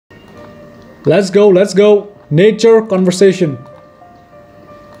Let's go. Nature conversation.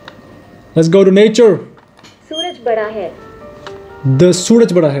 Let's go to nature. सूरज बड़ा है. The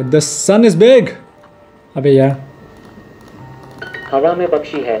सूरज बड़ा है. The sun is big. अबे यार. हवा में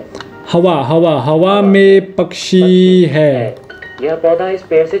पक्षी है. हवा में पक्षी है. यह पौधा इस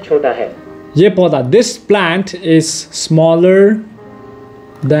पेड़ से छोटा है. ये पौधा. This plant is smaller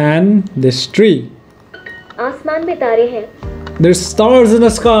than this tree. आसमान में तारे हैं. There's stars in the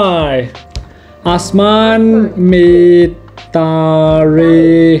sky. आसमान में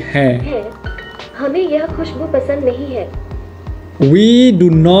तारे हैं. हमें यह खुशबू पसंद नहीं है. We do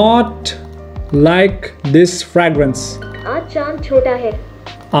not like this fragrance. आज चांद छोटा है.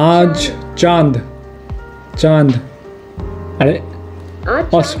 आज चांद. अरे आज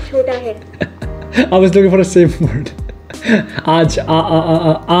चांद छोटा है. I was looking for the same word. आज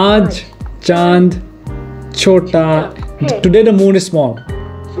चांद छोटा. Today the moon is small.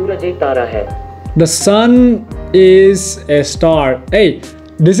 सूरज एक तारा है. The sun is a star. Hey,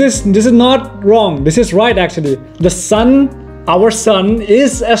 this is not wrong. This is right actually. The sun, our sun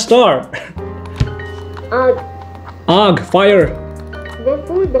is a star. आग, fire. वो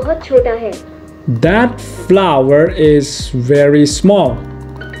फूल बहुत छोटा है. That flower is very small.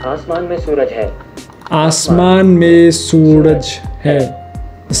 आसमान में सूरज है. आसमान में सूरज है.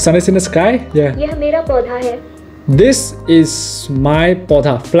 The sun is in the sky. Yeah. यह मेरा पौधा है. This is my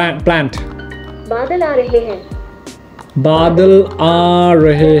पौधा. Plant. बादल आ रहे हैं. बादल आ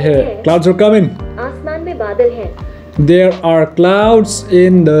रहे हैं. Clouds are coming. आसमान में बादल हैं. There are clouds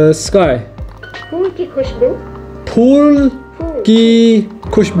in the sky. फूल की खुशबू. फूल की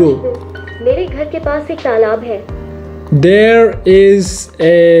खुशबू. मेरे घर के पास एक तालाब है. There is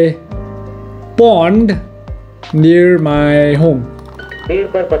a pond near my home. पेड़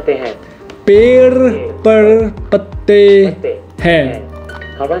पर पत्ते हैं. पेड़ पर पत्ते हैं.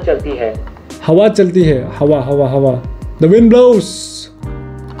 हवा चलती है. हवा चलती है. हवा. The wind blows.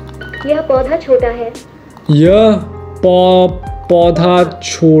 यह पौधा छोटा है. यह पौधा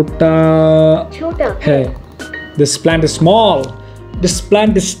छोटा है. This plant is small. This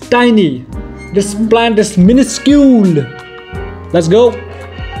plant is tiny. This plant is minuscule. Let's go.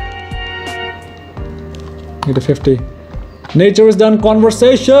 Get a 50. Nature is done.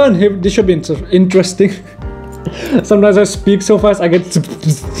 Conversation. This should be interesting. Sometimes I speak so fast I get.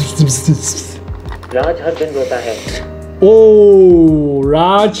 राज हर दिन रोता है. Oh,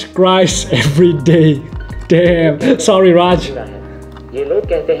 Raj cries every day. Damn. Sorry, Raj. ये लोग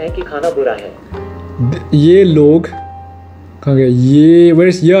कहते हैं कि खाना बुरा है. ये लोग कहाँ गए? ये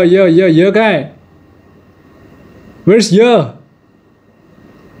where's ये कहाँ है? Where's ये?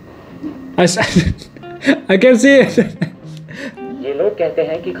 I can see it. ये लोग कहते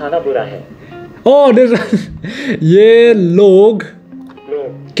हैं कि खाना बुरा है. Oh, ये लोग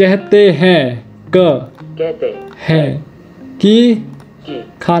कहते हैं कहते हैं कि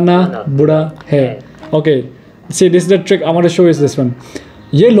खाना बुरा है. Okay, see this is the trick I want to show you this one.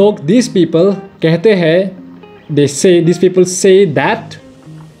 ये लोग, these people कहते हैं, these people say that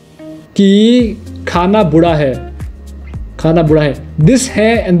कि खाना बुरा है. This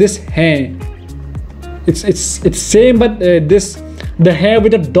है and this है. It's same but the hair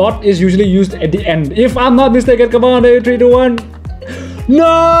with a dot is usually used at the end. If I'm not mistaken, come on, 3, 2, 1. No!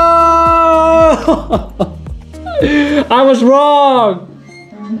 I was wrong.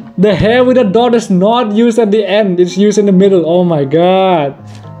 The hair with a dot is not used at the end. It's used in the middle. Oh my god.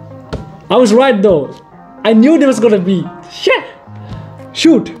 I was right though. I knew there was gonna be. Shit.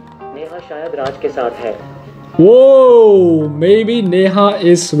 Shoot. Neha शायद राज के साथ है. Whoa, maybe Neha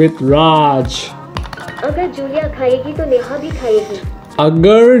is with Raj. अगर Julia खाएगी तो नेहा भी खाएगी.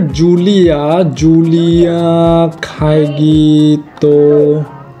 अगर जूलिया खाएगी तो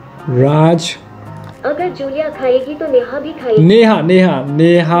राज. अगर जूलिया खाएगी तो नेहा भी खाएगी.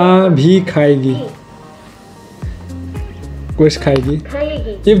 नेहा भी खाएगी. कुछ खाएगी.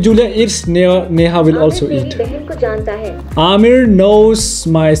 If Julia eats, Neha will also eat. मेरी बहन को जानता है. Amir knows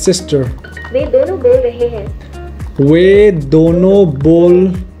my sister. वे दोनों बोल रहे हैं. वे दोनों बोल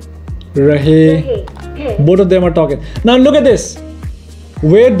रहे हैं. Both of them are talking. Now look at this.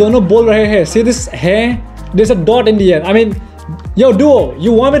 वे दोनों बोल रहे हैं. See this है? There's a dot in the end. I mean, yo duo,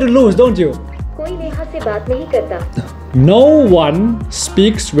 you want me to lose, don't you? कोई नेहा से बात नहीं करता. No one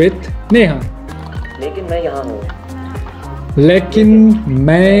speaks with Neha. लेकिन मैं यहाँ हूँ. लेकिन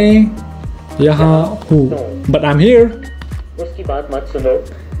मैं यहाँ हूँ. But I'm here. उसकी बात मत सुनो.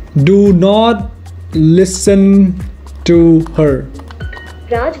 Do not listen to her.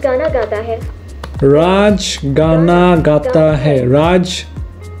 राज गाना गाता है. राज गाना गाता है. Raj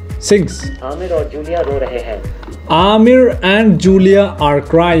sings. आमिर और जूलिया रो रहे हैं. Amir and Julia are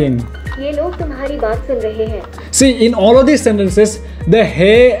crying. ये लोग बात सुन रहे हैं। See, in all of these sentences, the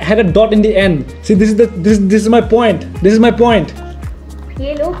he had a dot in the end. See, this is my point. This is my point.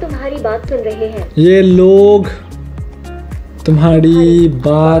 ये लोग तुम्हारी बात सुन रहे हैं। ये लोग तुम्हारी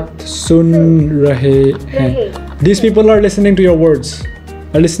बात सुन रहे हैं। These people are listening to your words.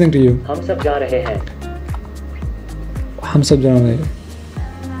 Are listening to you. हम सब जा रहे हैं। हम सब जा रहे हैं।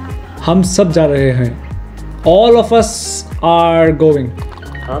 हम सब जा रहे हैं। All of us are going.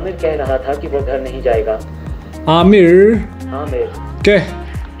 Aamir कह रहा था कि वो घर नहीं जाएगा। आमिर कह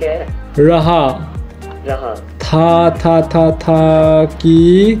रहा था कि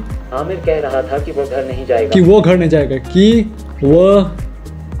आमिर कह रहा था कि वो घर नहीं जाएगा। कि वो घर नहीं जाएगा। कि वो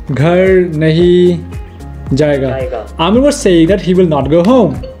घर नहीं जाएगा। Aamir was saying that he will not go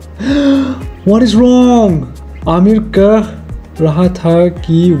home. What is wrong? Aamir कह रहा था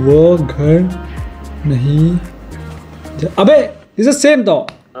कि वो घर नहीं अबे इज द सेम तो।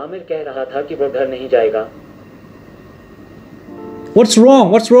 आमिर कह रहा था कि वो घर नहीं जाएगा। What's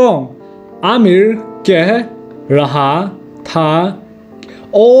wrong? What's wrong? Aamir कह रहा था।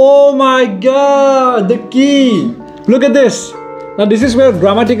 Oh my God! The key. Look at this. Now this is where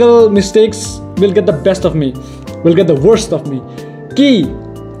grammatical mistakes will get the best of me. Will get the worst of me. Key.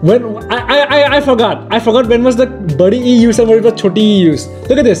 When I forgot when was the badi e used and when was choti e used.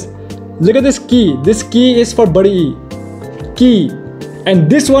 Look at this. Look at this key. This key is for badi e. Key. And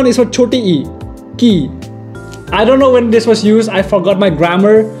this one is for choti e. Key. I don't know when this was used. I forgot my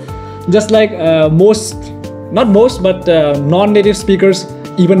grammar. Just like not most, but non-native speakers,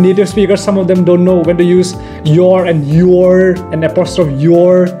 even native speakers, some of them don't know when to use your and apostrophe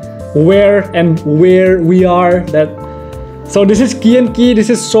your, where and where we are. So this is key and key. This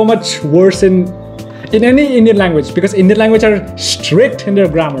is so much worse in any Indian language because Indian language are strict in their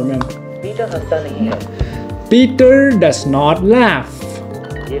grammar, man. Peter हंसता नहीं है। Peter does not laugh.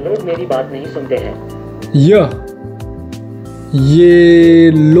 ये लोग मेरी बात नहीं सुनते हैं। ये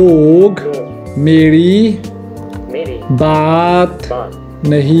लोग मेरी बात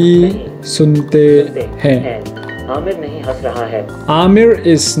नहीं सुनते हैं। आमिर नहीं हंस रहा है। Aamir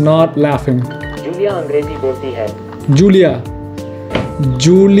is not laughing. Julia अंग्रेजी बोलती है। जूलिया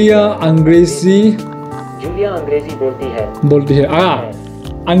अंग्रेजी बोलती है।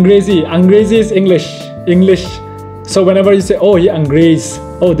 अंग्रेजी is English. So whenever you say, oh, he अंग्रेज,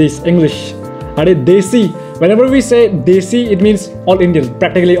 oh, this English. अरे देसी, whenever we say desi, it means all Indian,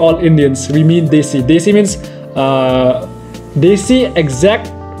 practically all Indians. We mean desi. Desi means desi. Exact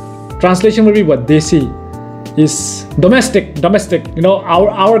translation will be what? Desi is domestic. You know,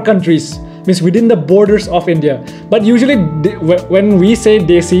 our countries means within the borders of India. But usually, when we say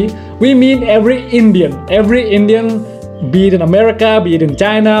desi, we mean every Indian, be it in America, be it in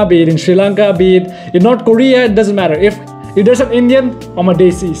China, be it in Sri Lanka, be it in North Korea. It doesn't matter. If there's an Indian, I'm a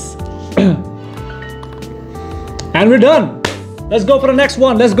desis. And we're done. Let's go for the next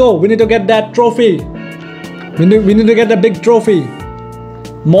one. Let's go. We need to get that trophy. We need to get the big trophy.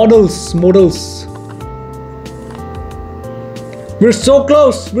 Models. We're so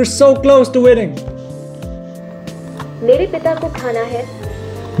close to winning. मेरे पिता को खाना है।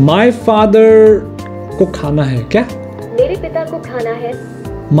 My father को खाना है क्या? मेरे पिता को खाना है।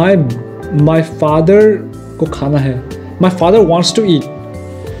 My father को खाना है। My father wants to eat.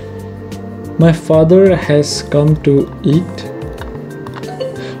 My father has come to eat.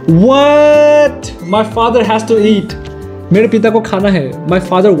 What? My father has to eat. मेरे पिता को खाना है. My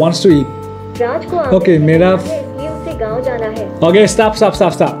father wants to eat. राज को आमिर Okay, से मेरा मिलना है, इसलिए उसे गांव जाना है। Okay, stop.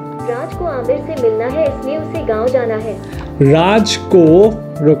 राज को आमिर से मिलना है, इसलिए उसे गांव जाना है। राज को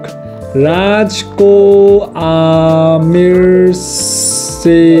आमिर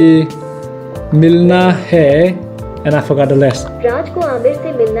से मिलना है and I forgot the rest. राज को आमिर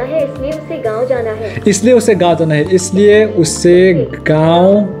से मिलना है, इसलिए उसे गांव जाना है। इसलिए उसे गांव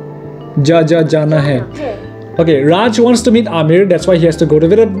जाना है। Okay, Raj wants to meet Amir. That's why he has to go to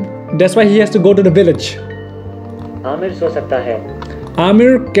the village. Aamir सो सकता है।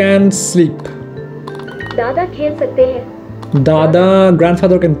 Amir can sleep. दादा खेल सकते हैं। दादा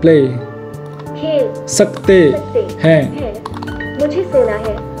grandfather can play. खेल सकते हैं। मुझे सोना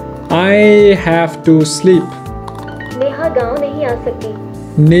है। I have to sleep. Neha गांव नहीं आ सकती।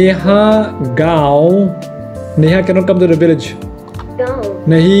 Neha cannot come to the village. गांव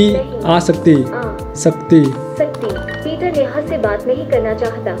नहीं आ सकती। पीटर नेहा से बात नहीं करना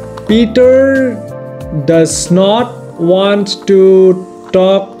चाहता। Peter does not want to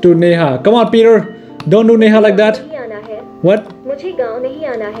talk to Neha. Come on, Peter. Don't do Neha like that. नहीं आना है। What? मुझे गांव नहीं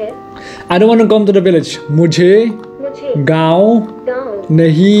आना है। I don't want to come to the village. मुझे गांव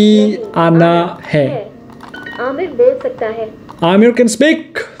नहीं आना है। आमिर बोल सकता है। Amir can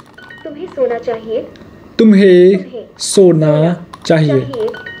speak. तुम्हें सोना चाहिए। तुम्हें सोना चाहिए।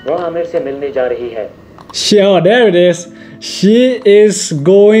 वो आमिर से मिलने जा रही है। Sure, there it is. She is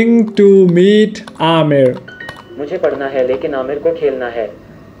going to meet Amir. मुझे पढ़ना है लेकिन आमिर को खेलना है।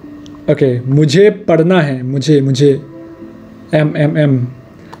 Okay, मुझे पढ़ना है। मुझे M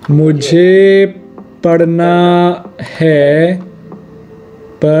मुझे पढ़ना है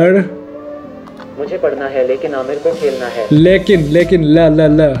पर मुझे पढ़ना है लेकिन आमिर को खेलना है। लेकिन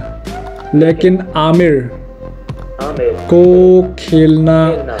लेकिन आमिर को खेलना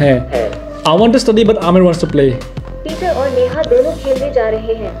है। I want to study but Amir wants to play. Peter और नेहा दोनों खेलने जा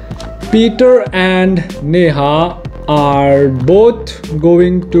रहे हैं। Peter and Neha are both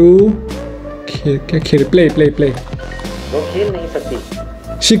going to play. वो खेल नहीं सकती।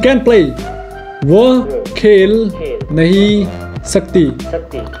 She can't play. वो खेल नहीं सकती।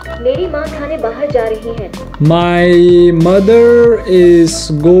 मेरी माँ खाने बाहर जा रही है। My mother is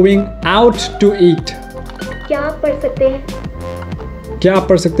going out to eat. क्या आप पढ़ सकते हैं? क्या आप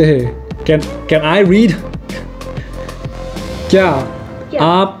पढ़ सकते हैं? Can I read? क्या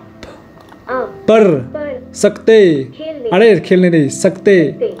आप पढ़ सकते? अरे खेलने नहीं सकते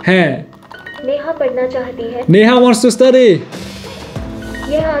हैं। नेहा पढ़ना चाहती है। Neha wants to study.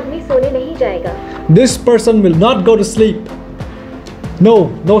 यह आदमी सोने नहीं जाएगा। This person will not go to sleep.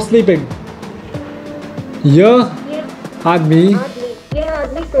 No sleeping. यह आदमी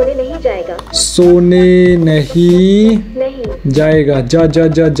सोने नहीं जाएगा। सोने नहीं जाएगा।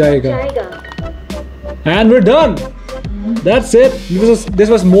 जाएगा। And we're done. That's it. This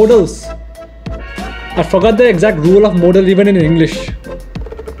was modals. I forgot the exact rule of modal even in English.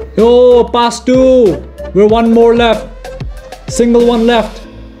 Oh, past 2. We're one more left. Single one left.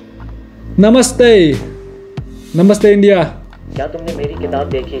 Namaste India. क्या तुमने मेरी किताब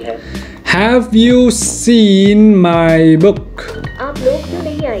देखी है? Have you seen my book? आप लोग क्यों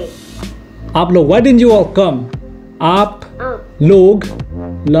नहीं आए? आप लोग, why didn't you all come? आप लोग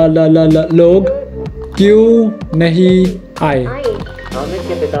लोग क्यों नहीं आए? आमिर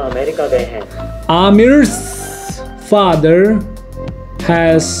के पिता अमेरिका गए हैं। Amir's father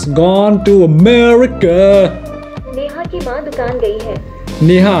has gone to America. Neha की माँ दुकान गई है।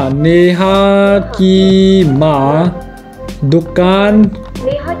 नेहा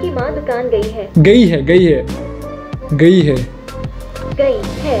की माँ दुकान गई है।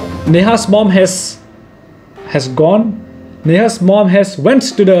 Neha's mom has gone. Neha's mom has went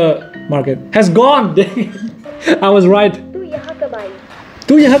to the market. Has gone. I was right.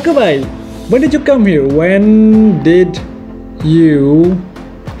 तू यहाँ कब आई? When did you come here? When did you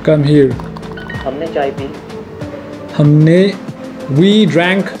come here? हमने चाय पी। We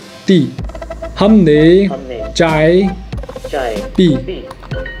drank tea. हमने चाय पी।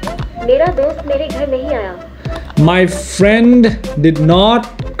 मेरा दोस्त मेरे घर नहीं आया। My friend did not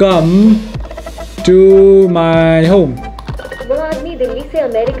come to my home. वह आदमी दिल्ली से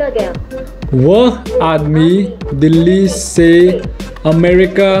अमेरिका गया। वह आदमी दिल्ली से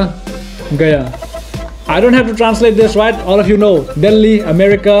अमेरिका गया। I don't have to translate this, right? All of you know Delhi,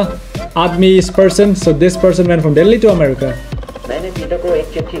 America. आदमी is person, so this person went from Delhi to America. मैंने पीटर को एक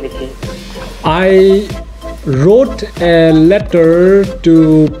चिट्ठी लिखी। I wrote a letter to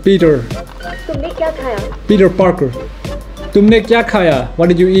Peter. तुमने क्या खाया? Peter Parker. तुमने क्या खाया? What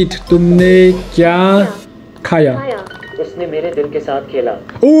did you eat? तुमने क्या खाया? उसने मेरे दिल के साथ खेला।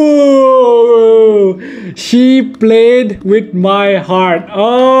 Oh, she played with my heart.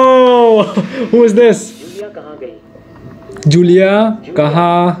 Oh, who is this? Julia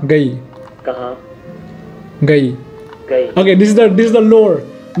कहाँ गई? गई. Okay, this is the lore.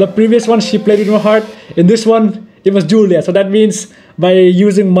 The previous one she played with my heart. In this one it was Julia. So that means by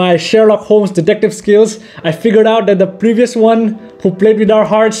using my Sherlock Holmes detective skills, I figured out that the previous one who played with our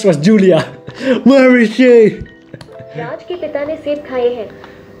hearts was Julia. Where is she? राज के पिता ने सेब खाए हैं।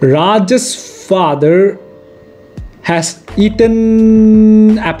 Raj's father has eaten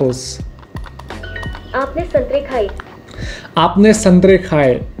apples. आपने संतरे खाए। आपने संतरे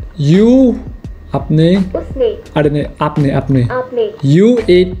खाए। You आपने उसने अरे आपने आपने You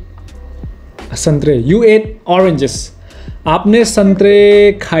ate संतरे. You ate oranges. आपने संतरे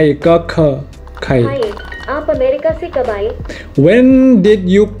खाए। खाए। आप अमेरिका से कब आए? When did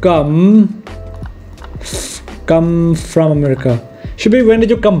you come from America? Should be when did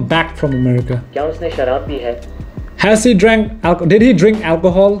you come back from America? क्या उसने शराब पी है? Has he drank alcohol? Did he drink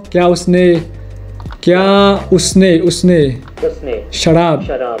alcohol? क्या उसने शराब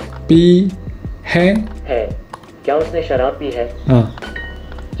पी है? क्या उसने शराब पी है? हाँ.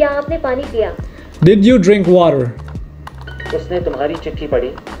 क्या आपने पानी पिया? Did you drink water? उसने तुम्हारी चिट्ठी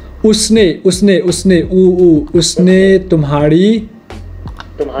पढ़ी? उसने तुम्हारी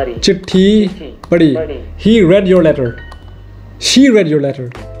तुम्हारी चिट्ठी पढ़ी. He read your letter. She read your letter.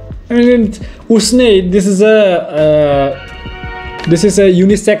 I mean, उसने, this is a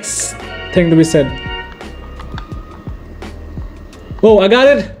unisex thing to be said. Oh, I got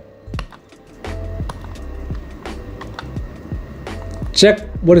it. Check.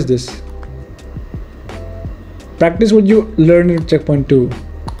 What is this? Practice what you learn in checkpoint 2.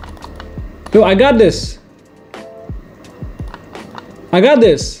 Yo, I got this. I got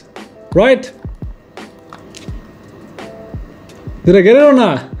this. Right? Did I get it or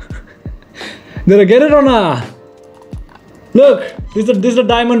not? Did I get it or not? Look, this is a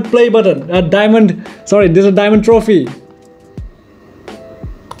diamond play button. This is a diamond trophy.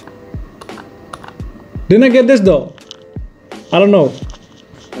 Didn't I get this though? I don't know.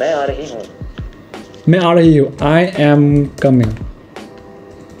 मैं आ रही हूँ. मैं आ रही हूँ. I am coming.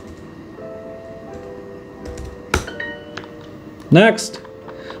 Next,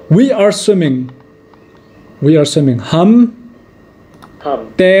 we are swimming. We are swimming. हम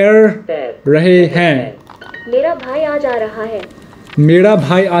तैर रहे हैं. मेरा भाई आज आ रहा है. मेरा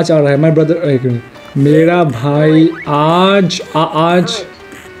भाई आज आ रहा है. My brother. मेरा भाई आज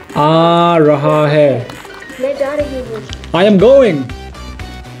आ रहा है. मैं जा रही हूँ. I am going.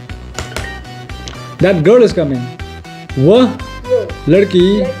 That girl is coming. वह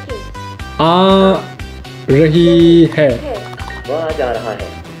लड़की आ रही है. वह आज आ रहा है.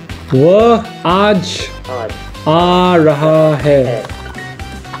 वह आज आ रहा है.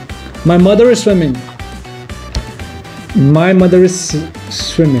 My mother is swimming. My mother is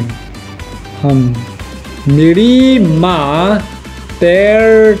swimming. हम मेरी माँ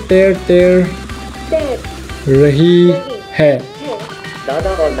तैर रही है. दादा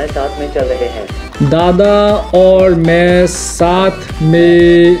और मैं साथ में चल रहे हैं. दादा और मैं साथ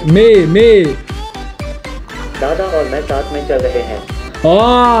दादा और मैं साथ में चल रहे हैं.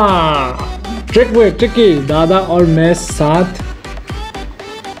 ट्रिकी. दादा और मैं.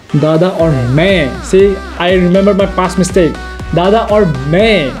 See, I remember my past mistake. दादा और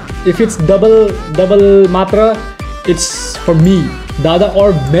मैं. If it's double मात्रा, it's for me. दादा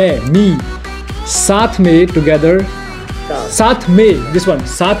और मैं, me. साथ में, together. साथ में, this one.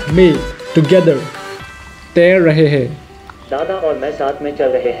 साथ में, together. तैर रहे हैं. दादा और मैं साथ में चल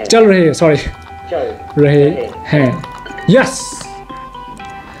रहे हैं. Sorry. चल रहे हैं. Yes.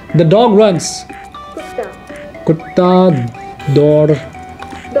 The dog runs. कुत्ता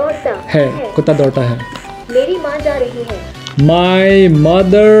दौड़ता है. कुत्ता दौड़ता है. मेरी माँ जा रही है. My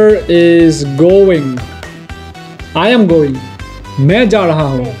mother is going. I am going. मैं जा रहा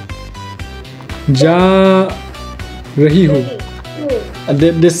हूँ. जा रही हूँ.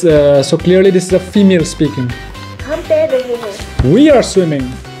 So clearly this is a female speaking. हम तैर रहे हैं. We are swimming.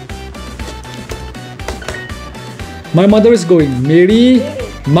 My mother is going. मेरी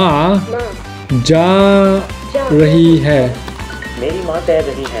माँ जा रही है. मेरी माँ तैर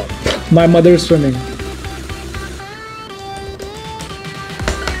रही है. My mother is swimming.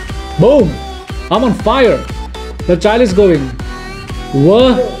 Boom! I'm on fire. The child is going.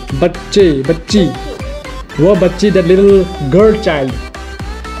 वह बच्ची. That little girl child.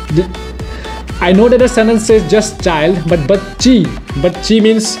 I know that the sentence says just child, but bachchi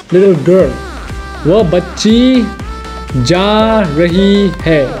means little girl. वह बच्ची जा रही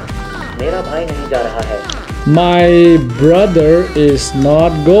है. मेरा भाई नहीं जा रहा है. My brother is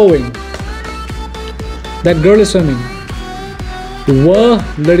not going. That girl is swimming. वह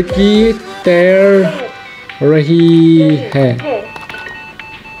लड़की तैर रही है.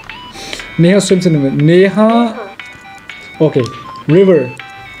 Neha swims in the river. Neha, okay, river.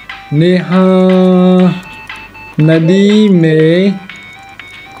 Neha नदी में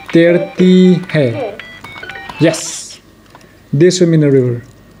तैरती है. Yes. They swim in the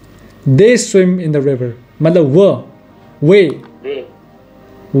river. मतलब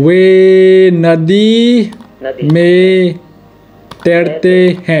वे नदी में तैरते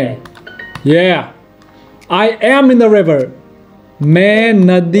हैं. Yeah. I am in the river. मैं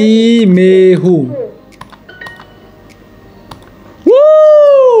नदी में हूँ.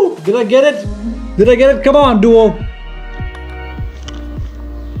 Woo! Did I get it? Come on, duo.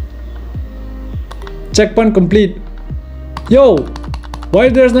 Checkpoint complete. Yo, why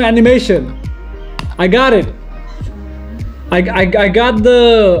there's no animation? I got it. I got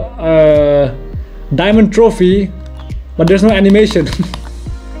the diamond trophy, but there's no animation.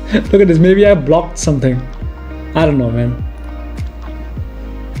 Look at this. Maybe I blocked something. I don't know, man.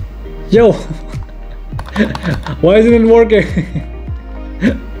 Yo, why isn't it working?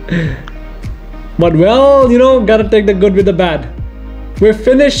 But well, gotta take the good with the bad. We're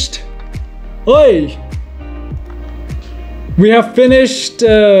finished. Oi! We have finished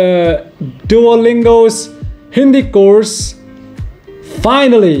Duolingo's Hindi course.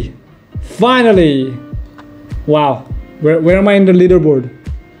 Finally. Wow. Where am I in the leaderboard?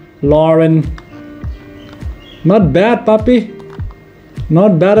 Lauren. Not bad, puppy.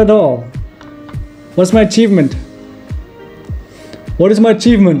 Not bad at all. What's my achievement? What is my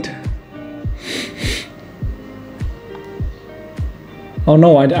achievement? Oh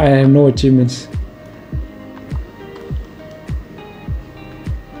no, I have no achievements.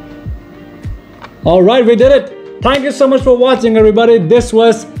 Alright, we did it. Thank you so much for watching, everybody. This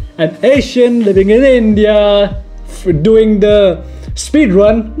was an Asian living in India doing the speed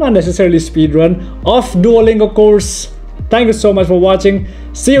run, not necessarily speed run, of Duolingo course. Thank you so much for watching.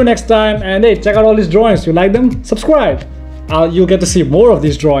 See you next time. And hey, check out all these drawings. You like them? Subscribe. You'll get to see more of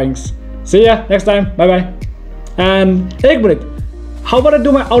these drawings. See ya next time. Bye bye. And एक minute. How about I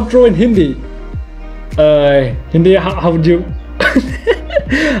do my outro in Hindi? Hindi, how would you?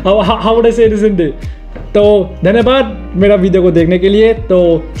 how would I say this in Hindi? तो धन्यवाद मेरा video को देखने के लिए. तो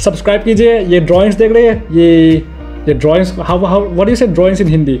subscribe कीजिए. ये ड्राइंग्स देख रहे हैं? ये drawings, how what do you say drawings in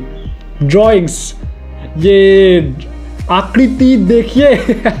Hindi? Drawings, ये आकृति देखिए.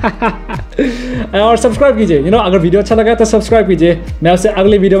 और सब्सक्राइब कीजिए. अगर वीडियो अच्छा लगा तो सब्सक्राइब कीजिए. मैं आपसे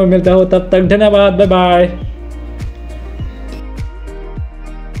अगले वीडियो में मिलता हूँ. तब तक धन्यवाद. Bye bye.